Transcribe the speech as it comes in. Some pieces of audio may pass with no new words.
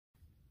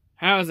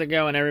How's it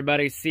going,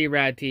 everybody?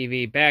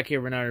 C-RadTV back here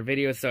with another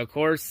video. So, of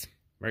course,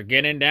 we're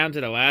getting down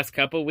to the last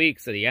couple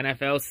weeks of the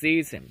NFL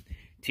season.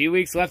 2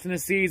 weeks left in the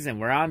season.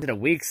 We're on to the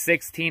Week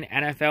 16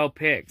 NFL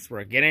picks.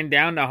 We're getting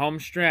down the home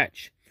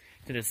stretch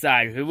to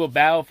decide who will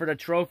battle for the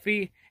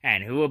trophy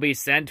and who will be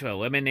sent to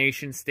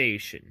Elimination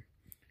Station.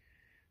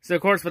 So,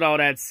 of course, with all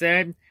that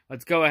said,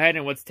 let's go ahead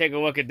and let's take a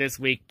look at this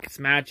week's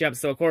matchup.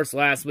 So, of course,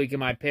 last week in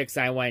my picks,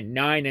 I went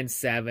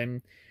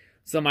 9-7.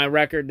 So my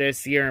record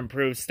this year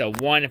improves to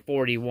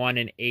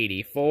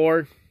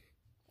 141-84.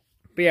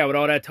 But yeah, with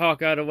all that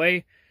talk out of the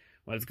way,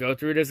 let's go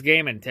through this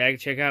game and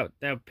check out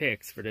the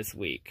picks for this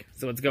week.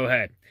 So let's go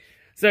ahead.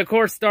 So of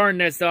course, starting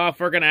this off,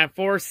 we're gonna have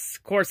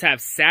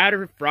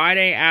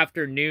Friday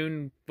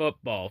afternoon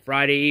football,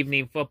 Friday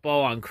evening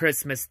football on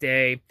Christmas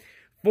Day,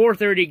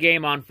 4:30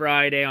 game on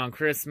Friday on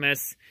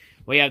Christmas.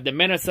 We have the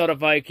Minnesota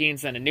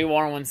Vikings and the New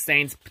Orleans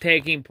Saints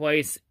taking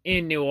place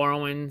in New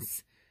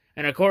Orleans.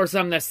 And, of course,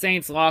 the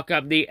Saints lock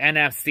up the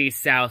NFC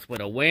South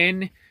with a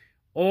win,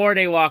 or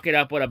they lock it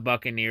up with a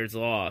Buccaneers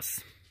loss.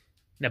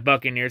 The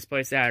Buccaneers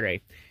play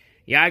Saturday.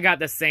 Yeah, I got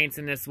the Saints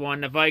in this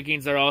one. The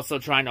Vikings are also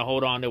trying to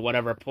hold on to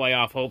whatever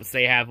playoff hopes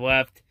they have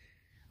left.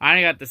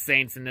 I got the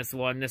Saints in this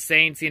one. The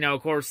Saints,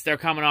 of course, they're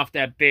coming off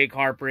that big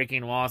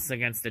heartbreaking loss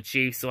against the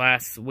Chiefs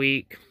last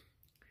week.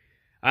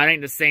 I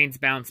think the Saints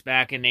bounce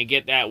back and they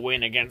get that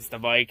win against the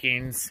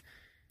Vikings.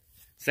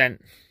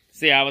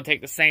 So yeah, I will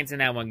take the Saints in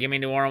that one. Give me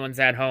New Orleans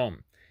at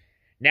home.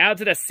 Now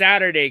to the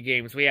Saturday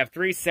games. We have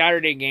 3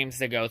 Saturday games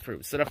to go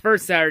through. So the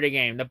first Saturday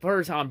game, the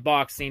first on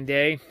Boxing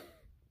Day.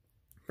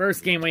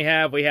 First game we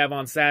have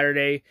on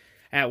Saturday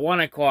at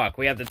 1 o'clock.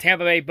 We have the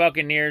Tampa Bay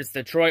Buccaneers,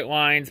 Detroit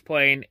Lions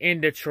playing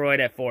in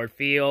Detroit at Ford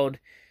Field.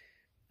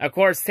 Of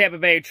course, Tampa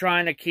Bay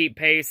trying to keep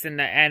pace in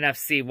the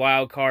NFC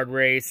wildcard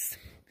race.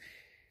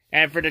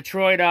 And for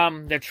Detroit,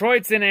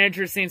 Detroit's in an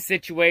interesting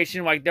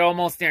situation. Like,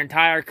 almost their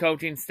entire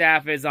coaching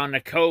staff is on the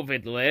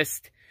COVID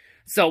list.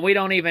 So we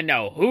don't even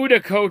know who the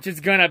coach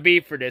is going to be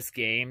for this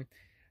game.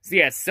 So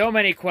yeah, so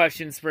many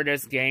questions for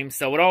this game.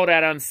 So with all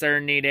that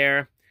uncertainty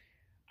there,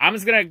 I'm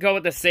just going to go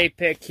with the safe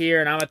pick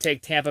here. And I'm going to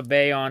take Tampa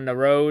Bay on the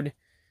road.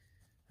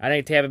 I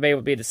think Tampa Bay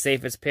would be the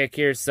safest pick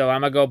here. So I'm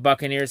going to go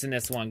Buccaneers in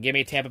this one. Give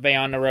me Tampa Bay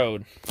on the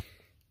road.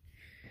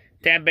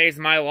 Tampa Bay's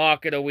my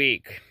lock of the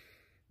week.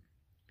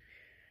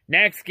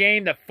 Next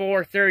game, the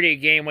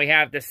 4:30 game, we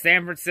have the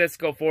San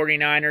Francisco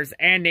 49ers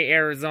and the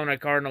Arizona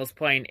Cardinals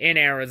playing in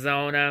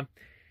Arizona.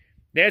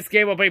 This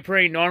game will be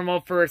pretty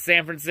normal for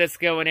San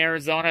Francisco and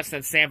Arizona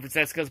since San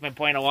Francisco's been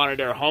playing a lot of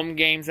their home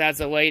games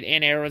as of late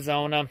in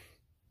Arizona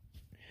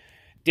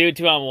due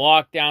to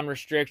lockdown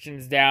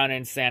restrictions down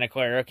in Santa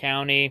Clara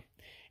County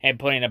and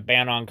putting a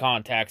ban on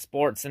contact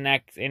sports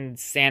in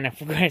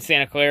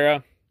Santa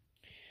Clara.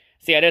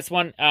 So yeah, this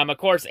one, of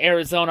course,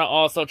 Arizona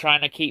also trying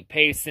to keep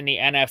pace in the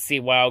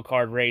NFC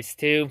wildcard race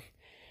too.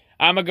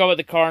 I'm going to go with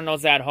the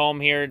Cardinals at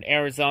home here in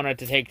Arizona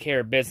to take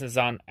care of business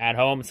at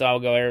home, so I'll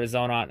go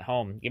Arizona at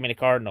home. Give me the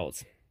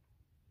Cardinals.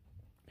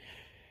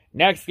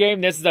 Next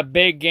game, this is a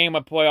big game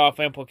with playoff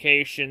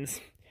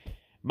implications.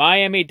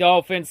 Miami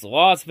Dolphins,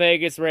 Las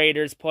Vegas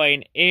Raiders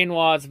playing in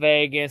Las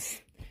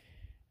Vegas.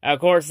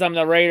 Of course, some of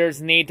the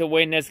Raiders need to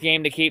win this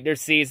game to keep their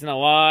season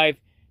alive.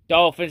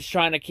 Dolphins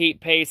trying to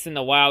keep pace in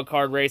the wild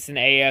card race in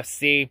the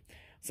AFC.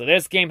 So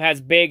this game has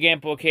big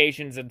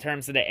implications in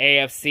terms of the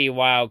AFC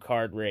wild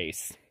card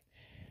race.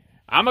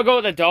 I'm going to go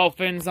with the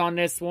Dolphins on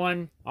this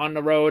one, on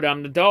the road.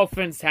 The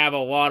Dolphins have a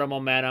lot of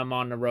momentum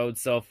on the road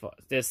so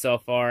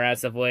far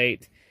as of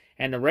late.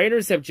 And the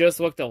Raiders have just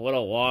looked a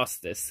little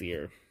lost this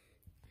year.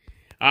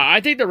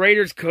 I think the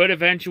Raiders could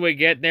eventually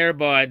get there,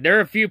 but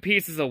they're a few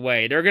pieces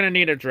away. They're going to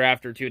need a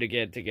draft or two to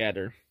get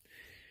together.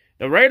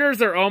 The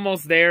Raiders are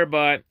almost there,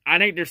 but I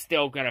think they're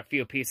still got a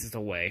few pieces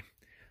away.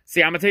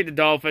 See, I'm going to take the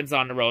Dolphins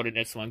on the road in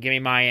this one. Give me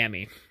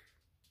Miami.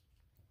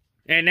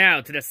 And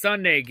now, to the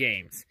Sunday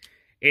games.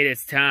 It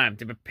is time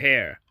to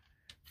prepare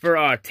for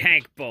our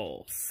Tank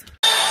Bowls.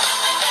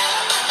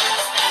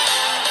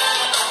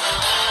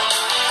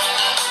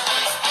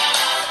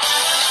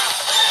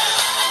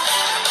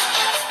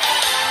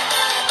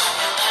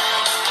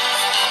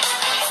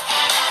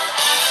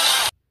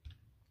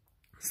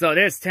 So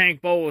this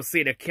Tank Bowl will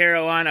see the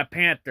Carolina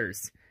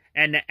Panthers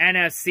and the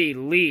NFC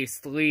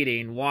least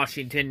leading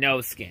Washington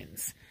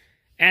No-Skins.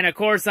 And of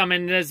course, I'm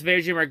in this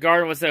division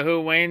regardless of who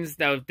wins.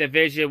 The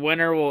division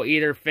winner will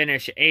either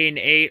finish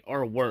 8-8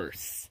 or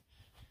worse.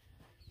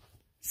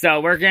 So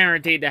we're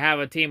guaranteed to have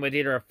a team with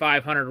either a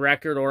 500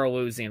 record or a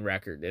losing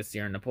record this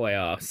year in the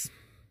playoffs.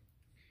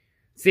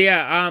 So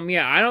yeah,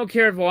 I don't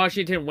care if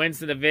Washington wins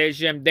the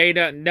division.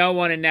 No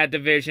one in that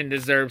division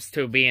deserves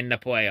to be in the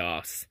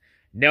playoffs.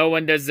 No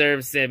one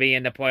deserves to be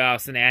in the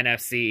playoffs in the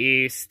NFC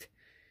East.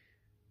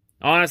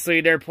 Honestly,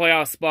 their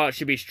playoff spot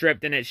should be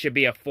stripped and it should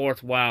be a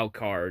 4th wild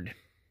card.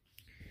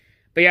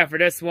 But yeah, for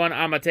this one,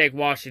 I'm going to take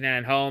Washington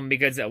at home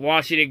because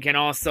Washington can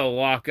also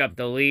lock up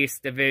the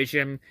least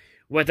division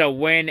with a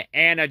win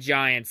and a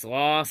Giants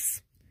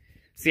loss.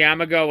 See, I'm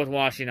going to go with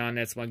Washington on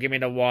this one. Give me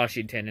the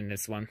Washington in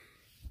this one.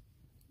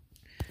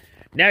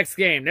 Next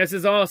game. This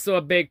is also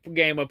a big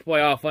game with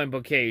playoff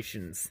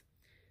implications.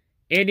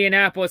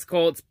 Indianapolis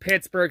Colts,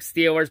 Pittsburgh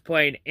Steelers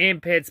playing in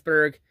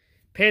Pittsburgh.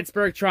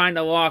 Pittsburgh trying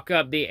to lock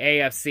up the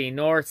AFC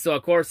North. So,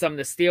 of course, some of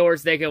the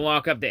Steelers, they can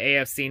lock up the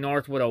AFC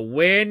North with a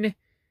win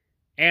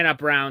and a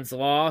Browns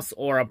loss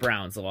or a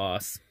Browns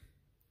loss.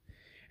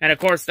 And, of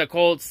course, the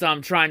Colts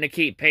trying to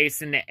keep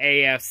pace in the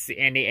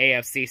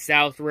AFC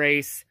South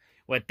race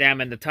with them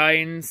and the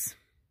Titans.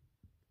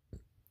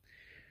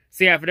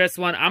 So, yeah, for this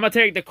one, I'm going to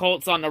take the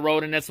Colts on the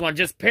road in this one.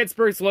 Just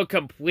Pittsburgh's looked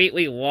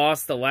completely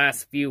lost the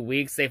last few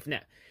weeks.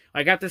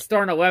 After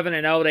starting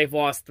 11-0, they've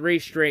lost 3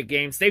 straight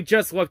games. They've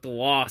just looked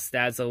lost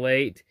as of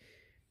late.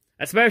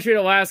 Especially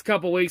the last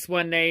couple weeks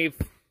when they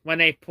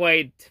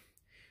played...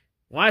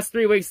 Last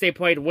 3 weeks, they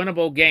played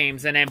winnable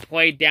games and then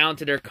played down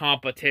to their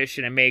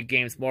competition and made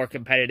games more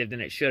competitive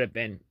than it should have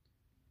been.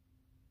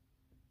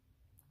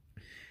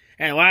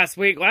 And last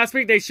week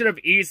they should have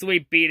easily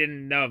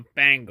beaten the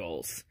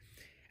Bengals.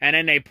 And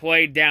then they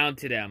played down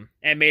to them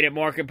and made it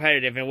more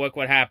competitive. And look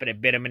what happened. It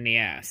bit them in the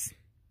ass.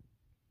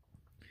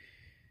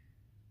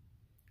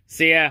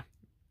 So, yeah.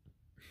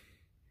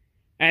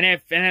 And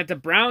if the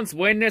Browns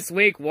win this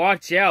week,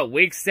 watch out.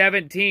 Week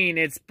 17,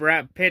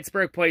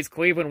 Pittsburgh plays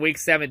Cleveland week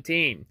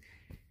 17.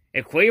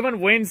 If Cleveland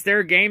wins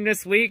their game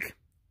this week,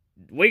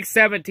 week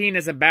 17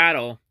 is a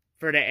battle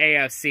for the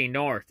AFC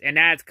North. And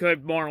that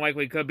more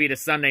likely could be the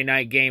Sunday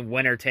night game,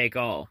 winner take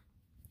all.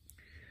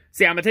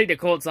 See, I'm going to take the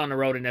Colts on the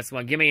road in this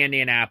one. Give me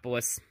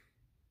Indianapolis.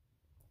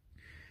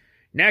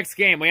 Next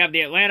game, we have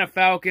the Atlanta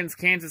Falcons,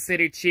 Kansas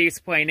City Chiefs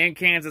playing in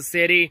Kansas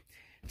City.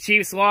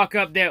 Chiefs lock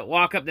up the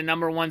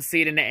 #1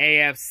 seed in the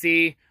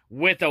AFC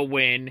with a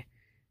win.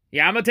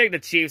 Yeah, I'm going to take the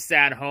Chiefs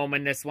at home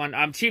in this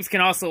one. Chiefs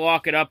can also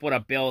lock it up with a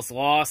Bills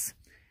loss.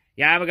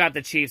 Yeah, I've got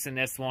the Chiefs in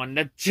this one.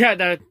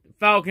 The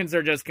Falcons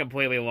are just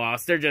completely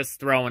lost. They're just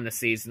throwing the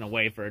season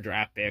away for a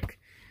draft pick.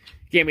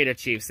 Give me the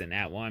Chiefs in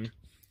that one.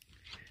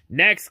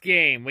 Next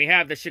game, we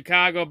have the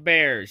Chicago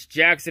Bears,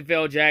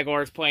 Jacksonville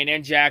Jaguars playing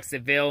in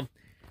Jacksonville.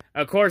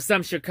 Of course,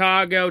 some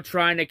Chicago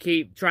trying to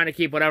keep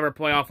whatever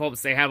playoff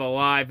hopes they have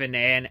alive in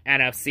the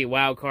NFC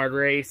wildcard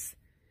race.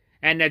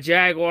 And the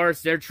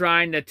Jaguars, they're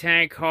trying to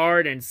tank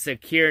hard and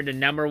secure the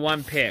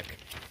 #1 pick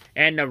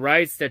and the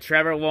rights to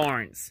Trevor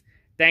Lawrence,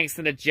 thanks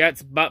to the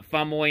Jets butt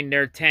fumbling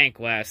their tank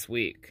last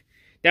week.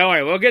 Don't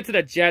worry, we'll get to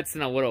the Jets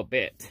in a little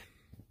bit.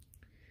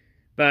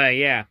 But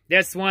yeah,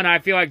 this one, I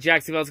feel like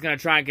Jacksonville's going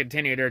to try and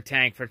continue their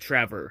tank for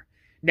Trevor,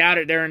 now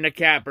that they're in the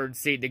catbird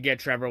seat to get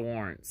Trevor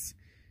Lawrence.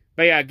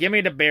 But yeah, give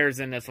me the Bears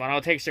in this one.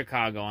 I'll take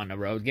Chicago on the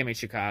road. Give me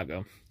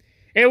Chicago.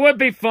 It would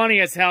be funny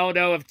as hell,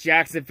 though, if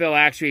Jacksonville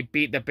actually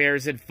beat the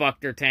Bears and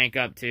fucked their tank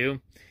up,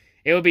 too.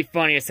 It would be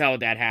funny as hell if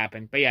that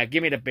happened. But yeah,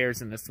 give me the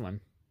Bears in this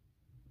one.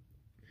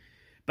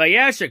 But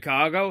yeah,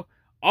 Chicago,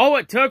 all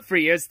it took for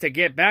you to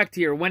get back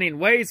to your winning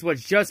ways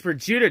was just for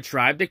Judah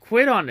Tribe to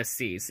quit on the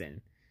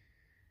season.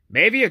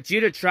 Maybe if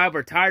Judah Tribe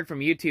retired from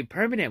YouTube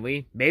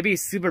permanently, maybe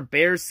Super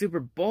Bears Super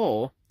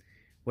Bowl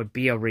would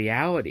be a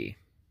reality.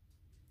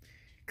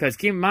 Because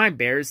keep in mind,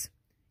 Bears,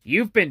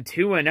 you've been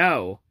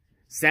 2-0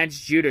 since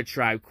Judah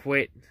Tribe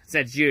quit.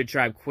 Since Judah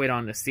Tribe quit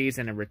on the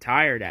season and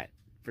retired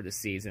for the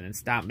season and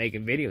stopped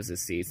making videos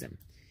this season.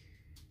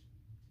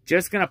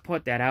 Just gonna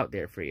put that out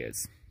there for you.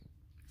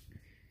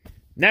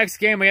 Next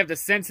game, we have the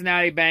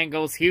Cincinnati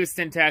Bengals,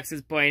 Houston,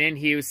 Texas, playing in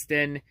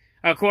Houston.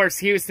 Of course,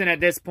 Houston at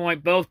this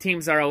point, both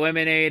teams are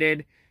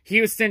eliminated.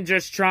 Houston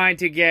just trying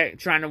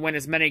to win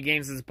as many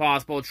games as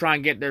possible, try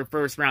and get their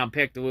first round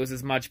pick to lose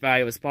as much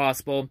value as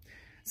possible,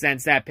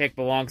 since that pick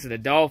belongs to the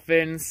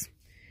Dolphins.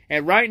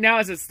 And right now,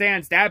 as it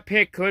stands, that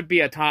pick could be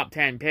a top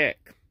 10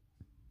 pick.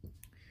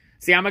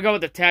 See, I'm gonna go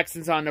with the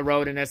Texans on the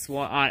road in this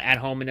one, at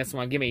home in this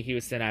one. Give me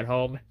Houston at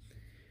home.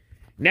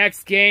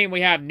 Next game,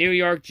 we have New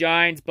York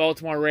Giants,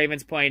 Baltimore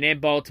Ravens playing in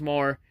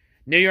Baltimore.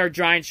 New York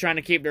Giants trying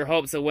to keep their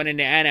hopes of winning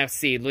the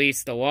NFC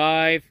least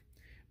alive.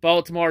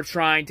 Baltimore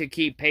trying to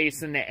keep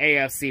pace in the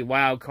AFC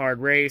wildcard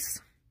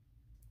race.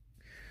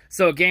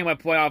 So a game with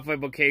playoff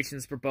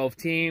implications for both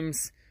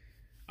teams.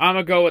 I'm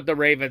going to go with the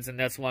Ravens in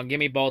this one. Give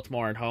me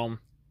Baltimore at home.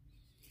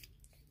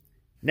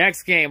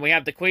 Next game, we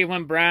have the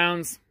Cleveland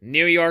Browns,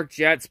 New York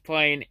Jets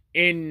playing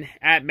in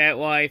at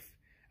MetLife.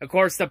 Of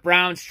course, the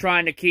Browns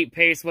trying to keep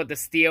pace with the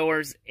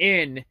Steelers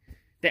in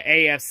the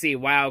AFC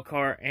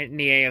wildcard, in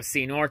the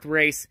AFC North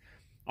race.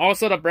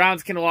 Also, the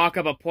Browns can lock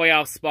up a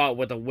playoff spot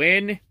with a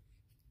win.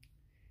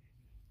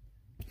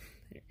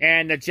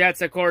 And the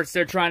Jets, of course,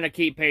 they're trying to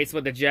keep pace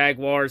with the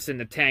Jaguars in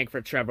the tank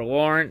for Trevor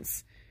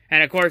Lawrence.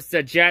 And, of course,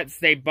 the Jets,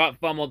 they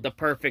butt-fumbled the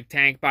perfect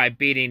tank by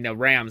beating the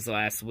Rams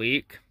last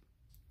week.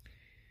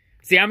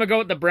 See, I'm going to go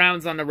with the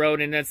Browns on the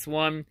road in this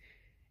one.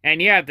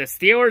 And, yeah, if the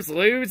Steelers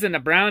lose and the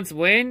Browns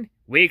win,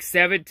 Week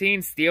 17,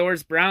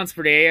 Steelers-Browns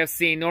for the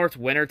AFC North,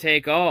 winner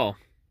take all.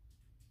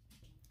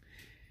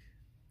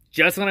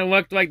 Just when it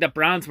looked like the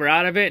Browns were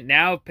out of it,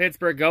 now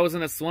Pittsburgh goes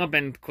in a slump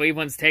and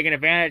Cleveland's taking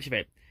advantage of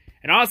it.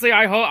 And honestly,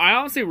 I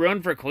honestly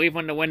root for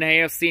Cleveland to win the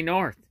AFC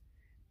North.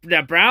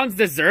 The Browns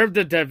deserve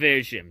the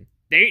division.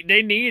 They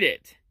need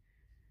it.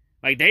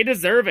 Like, they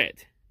deserve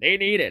it. They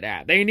need it.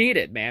 They need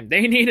it, man.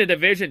 They need a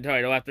division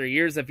title after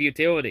years of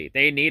futility.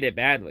 They need it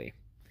badly.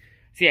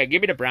 So yeah,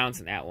 give me the Browns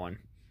in that one.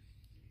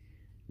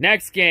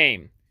 Next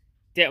game.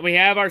 We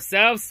have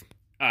ourselves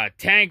a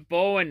Tank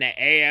Bowl in the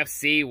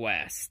AFC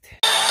West.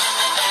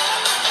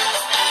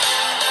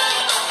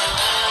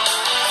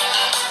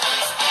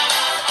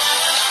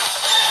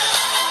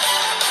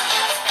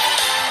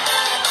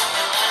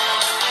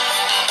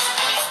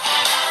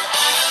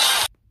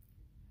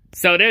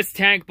 So this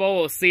Tank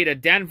Bowl will see the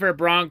Denver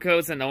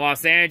Broncos and the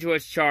Los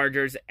Angeles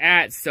Chargers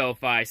at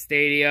SoFi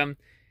Stadium.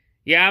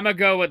 Yeah, I'm going to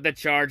go with the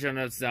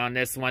Chargers on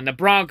this one. The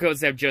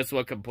Broncos have just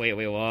looked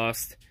completely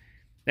lost.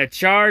 The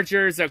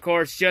Chargers, of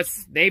course,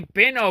 they've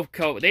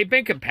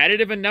been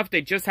competitive enough,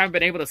 they just haven't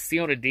been able to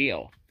seal the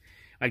deal.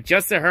 Like,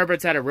 Justin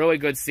Herbert's had a really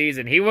good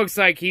season. He looks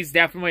like he's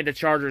definitely the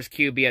Chargers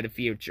QB of the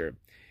future.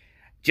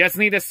 Just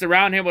need to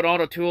surround him with all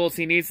the tools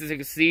he needs to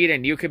succeed,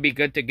 and you could be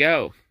good to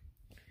go.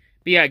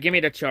 But yeah, give me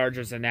the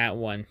Chargers in that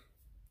one.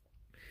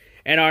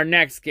 And our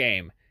next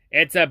game,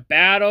 it's a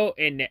battle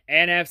in the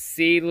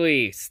NFC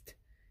East,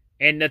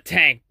 in the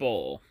Tank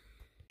Bowl.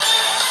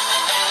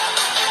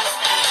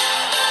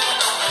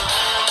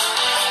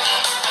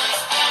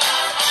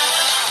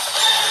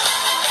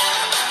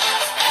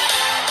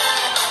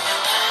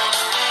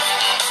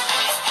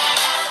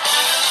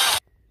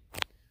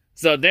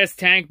 So this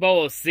Tank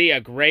Bowl will see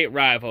a great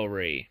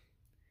rivalry,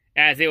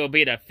 as it will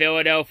be the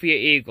Philadelphia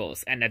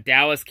Eagles and the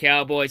Dallas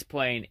Cowboys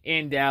playing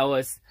in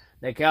Dallas.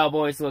 The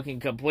Cowboys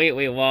looking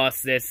completely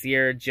lost this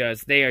year.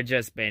 They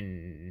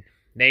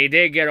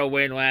did get a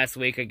win last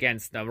week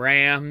against the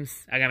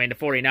Rams. the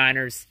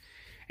 49ers.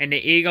 And the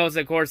Eagles,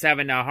 of course,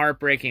 having a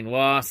heartbreaking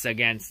loss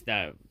against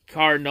the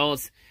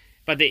Cardinals.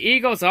 But the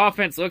Eagles'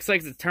 offense looks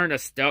like it's turned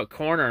a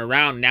corner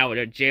around now with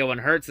Jalen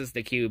Hurts as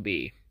the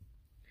QB.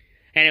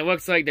 And it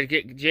looks like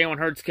Jalen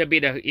Hurts could be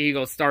the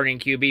Eagles' starting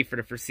QB for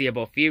the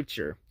foreseeable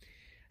future.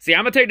 See,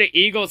 I'm going to take the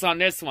Eagles on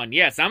this one.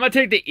 Yes, I'm going to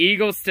take the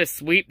Eagles to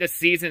sweep the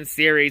season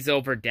series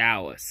over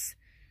Dallas.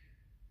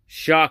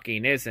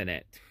 Shocking, isn't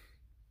it?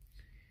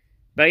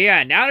 But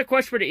yeah, now the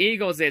question for the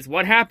Eagles is,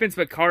 what happens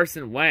with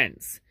Carson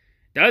Wentz?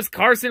 Does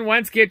Carson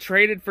Wentz get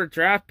traded for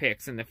draft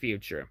picks in the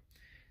future?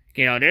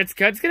 You know, it's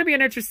going to be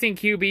an interesting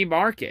QB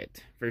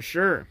market, for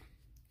sure.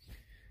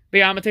 But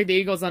yeah, I'm going to take the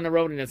Eagles on the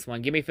road in this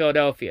one. Give me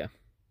Philadelphia.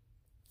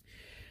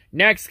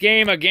 Next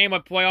game, a game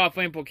with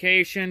playoff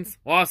implications.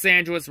 Los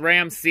Angeles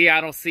Rams,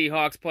 Seattle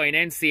Seahawks playing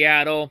in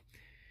Seattle.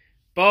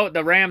 Both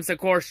the Rams, of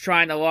course,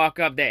 trying to lock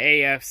up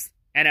the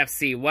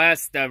NFC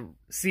West. The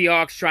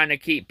Seahawks trying to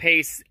keep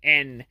pace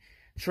and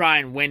try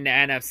and win the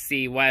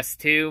NFC West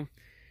too.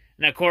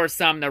 And of course,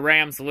 the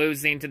Rams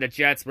losing to the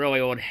Jets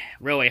would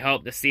really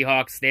help the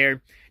Seahawks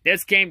there.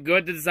 This game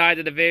good to decide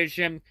the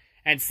division,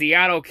 and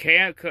Seattle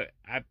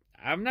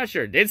I'm not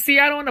sure. Did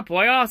Seattle in the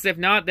playoffs? If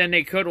not, then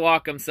they could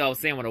lock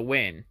themselves in with a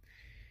win.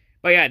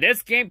 But yeah,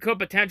 this game could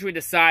potentially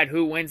decide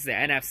who wins the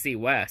NFC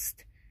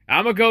West.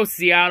 I'm going to go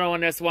Seattle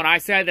in this one. I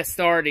said at the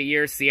start of the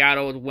year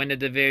Seattle would win the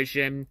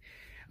division.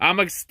 I'm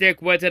going to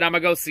stick with it. I'm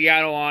going to go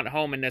Seattle on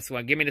home in this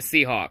one. Give me the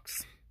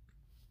Seahawks.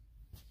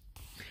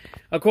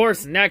 Of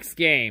course, next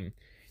game,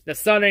 the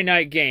Sunday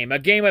night game. A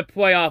game with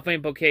playoff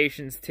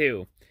implications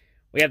too.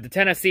 We have the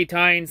Tennessee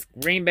Titans,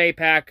 Green Bay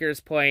Packers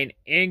playing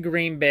in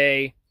Green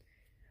Bay.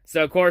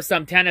 So, of course,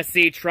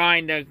 Tennessee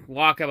trying to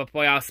lock up a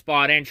playoff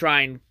spot and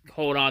try and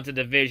hold on to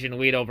the division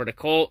lead over the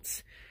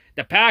Colts.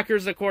 The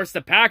Packers, of course,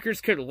 the Packers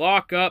could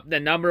lock up the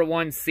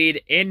 #1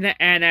 seed in the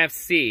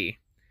NFC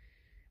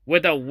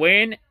with a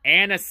win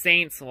and a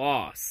Saints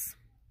loss.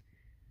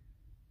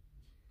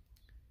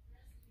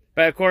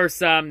 But, of course,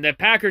 the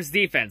Packers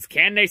defense,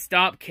 can they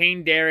stop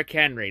Derrick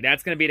Henry?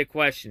 That's going to be the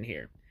question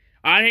here.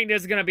 I think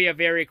this is going to be a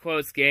very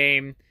close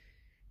game.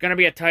 Going to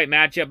be a tight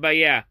matchup, but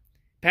yeah.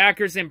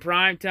 Packers in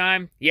prime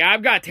time. Yeah,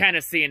 I've got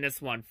Tennessee in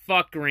this one.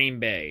 Fuck Green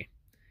Bay.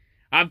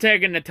 I'm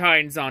taking the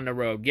Titans on the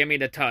road. Give me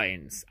the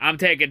Titans. I'm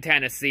taking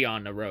Tennessee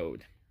on the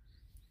road.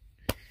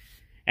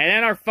 And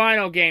then our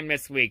final game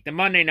this week, the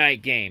Monday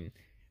night game.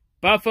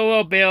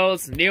 Buffalo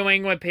Bills, New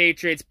England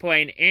Patriots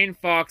playing in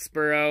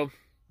Foxborough.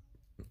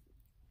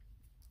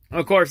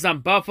 Of course,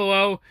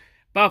 Buffalo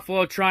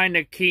trying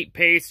to keep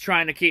pace,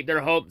 trying to keep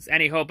their hopes,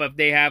 any hope if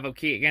they have of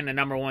getting the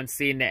 #1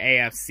 seed in the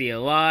AFC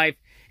alive.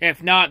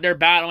 If not, they're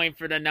battling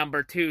for the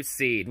 #2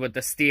 seed with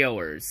the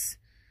Steelers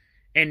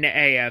in the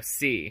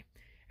AFC.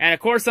 And of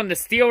course, the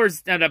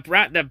Steelers,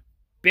 the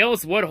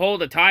Bills would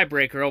hold a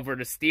tiebreaker over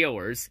the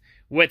Steelers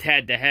with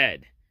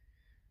head-to-head.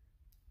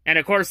 And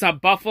of course,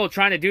 Buffalo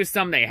trying to do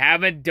something they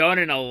haven't done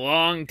in a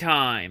long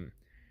time.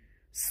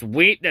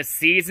 Sweep the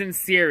season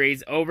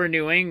series over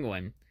New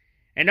England.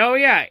 And oh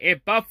yeah,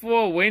 if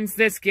Buffalo wins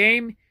this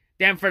game,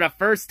 then for the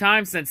first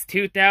time since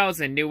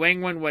 2000, New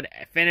England would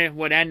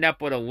end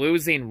up with a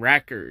losing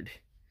record.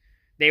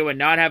 They would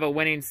not have a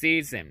winning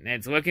season.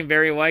 It's looking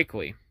very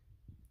likely.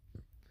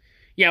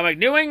 Yeah, like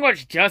New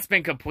England's just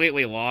been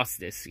completely lost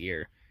this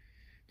year.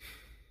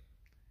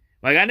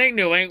 Like I think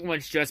New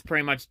England's just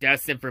pretty much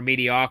destined for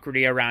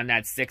mediocrity around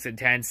that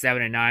 6-10,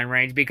 7-9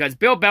 range because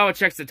Bill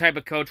Belichick's the type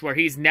of coach where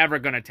he's never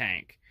going to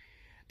tank.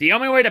 The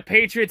only way the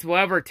Patriots will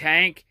ever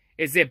tank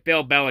is if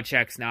Bill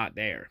Belichick's not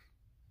there.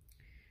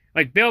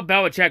 Like, Bill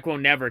Belichick will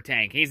never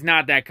tank. He's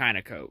not that kind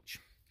of coach.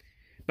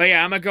 But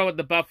yeah, I'm going to go with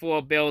the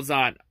Buffalo Bills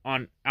on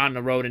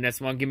the road in this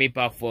one. Give me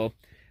Buffalo.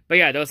 But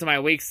yeah, those are my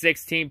Week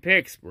 16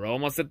 picks. We're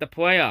almost at the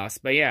playoffs.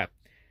 But yeah,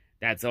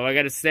 that's all I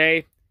got to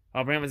say.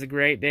 Hope everyone has a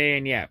great day.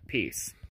 And yeah, peace.